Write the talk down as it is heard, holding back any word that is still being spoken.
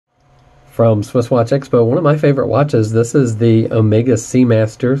From SwissWatchExpo, one of my favorite watches. This is the Omega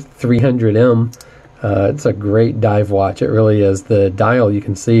Seamaster 300M. It's a great dive watch. It really is. The dial, you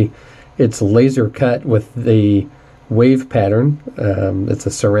can see it's laser cut with the wave pattern. It's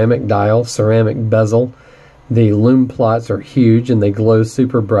a ceramic dial, ceramic bezel. The lume plots are huge and they glow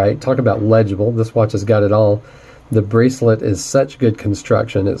super bright. Talk about legible. This watch has got it all. The bracelet is such good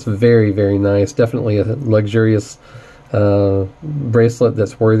construction. It's very, very nice. Definitely a luxurious bracelet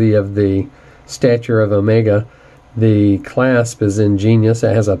that's worthy of the stature of Omega. The clasp is ingenious.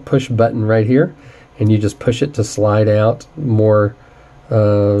 It has a push button right here, and you just push it to slide out more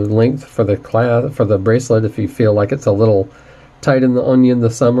length for the bracelet if you feel like it's a little tight on you in the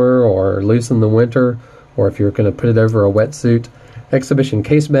summer or loose in the winter, or if you're going to put it over a wetsuit. Exhibition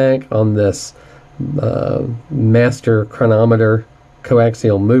case back on this master chronometer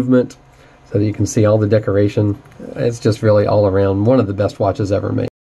coaxial movement, so that you can see all the decoration. It's just really all around one of the best watches ever made.